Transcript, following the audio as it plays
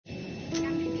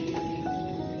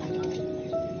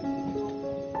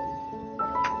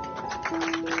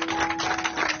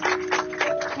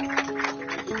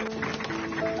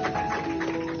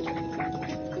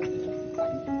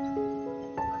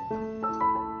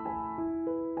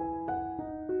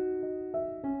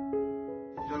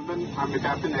I'm the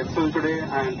Captain Excel today,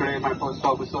 and today my first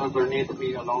officer Gurneet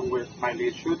me along with my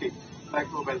lead Shruti. I'd like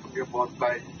to welcome you aboard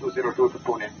flight 202 to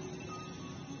Pune.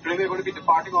 Today we're going to be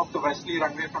departing off the westerly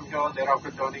runway from here,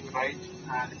 thereafter turning right,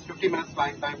 and it's 50 minutes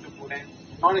flying time to Pune.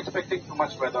 Not expecting too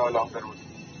much weather along the route.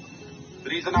 The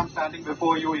reason I'm standing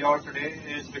before you here today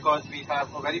is because we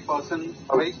have a very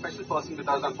special person with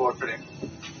us on board today.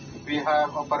 We have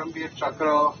a Paramveer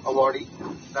Chakra awardee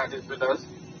that is with us,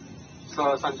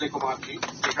 Sir Sanjay Kumar ji,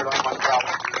 seated on one tower.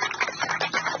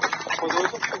 For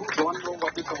those of you who don't know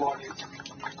what this award is,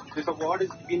 this award has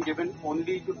been given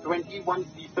only to 21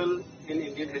 people in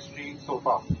Indian history so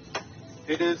far.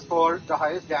 It is for the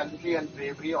highest gallantry and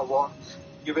bravery award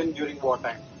given during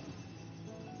wartime.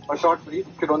 A short brief,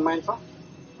 if you don't mind, sir.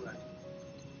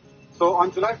 So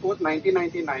on July 4th,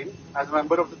 1999, as a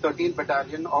member of the 13th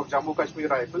Battalion of Jammu Kashmir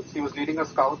Rifles, he was leading a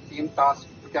scout team tasked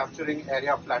with capturing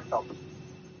area flat top.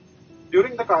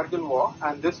 During the Kargil War,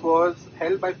 and this was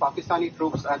held by Pakistani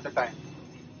troops at the time,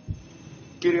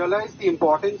 he realized the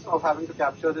importance of having to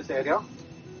capture this area,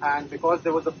 and because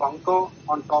there was a bunker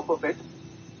on top of it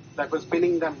that was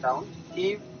pinning them down,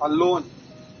 he alone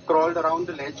crawled around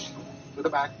the ledge to the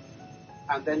back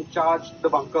and then charged the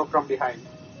bunker from behind.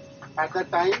 At that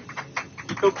time,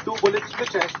 he took 2 bullets to the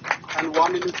chest and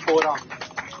 1 in his forearm,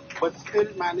 but still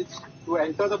managed to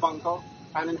enter the bunker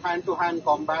and in hand-to-hand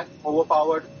combat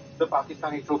overpowered the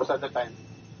Pakistani troops at the time.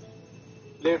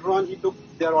 Later on, he took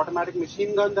their automatic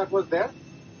machine gun that was there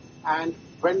and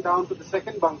went down to the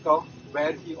second bunker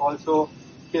where he also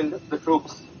killed the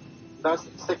troops, thus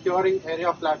securing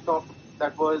area flat top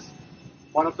that was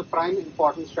one of the prime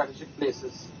important strategic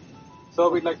places.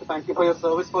 So we'd like to thank you for your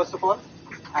service first of all,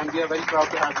 and we are very proud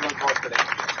to have you on board today.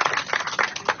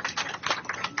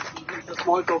 It's a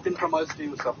small token from us to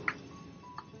you, sir.